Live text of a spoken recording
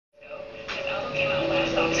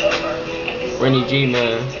Renny G,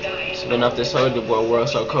 man. Spin off this Soulja Boy World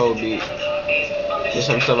So Cold beat. Just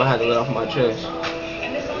some stuff I had to let off my chest.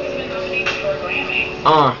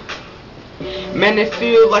 Man, it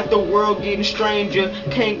feel like the world getting stranger.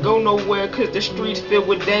 Can't go nowhere cause the streets filled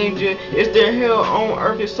with danger. Is there hell on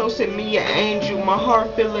earth? If so, send me an angel. My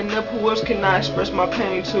heart filling up, who else can I express my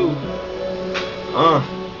pain to?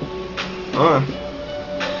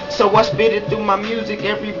 So I spit it through my music,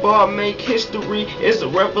 every bar make history. It's a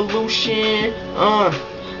revolution.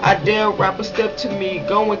 I dare rapper step to me,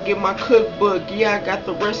 go and get my cookbook, yeah I got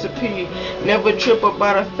the recipe. Never trip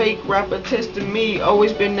about a fake rapper testing me.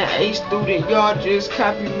 Always been the A student, y'all just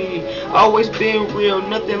copy me. Always been real,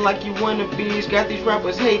 nothing like you wannabes. Got these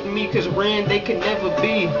rappers hating me cause ran they can never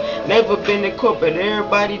be. Never been in corporate,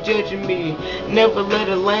 everybody judging me. Never let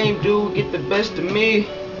a lame dude get the best of me.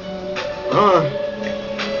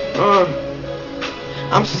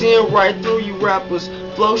 I'm seeing right through you rappers.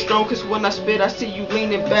 Flow strong cause when I spit I see you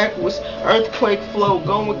leaning backwards. Earthquake flow,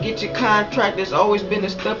 go and get your contractors. Always been a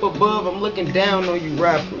step above, I'm looking down on you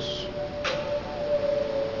rappers.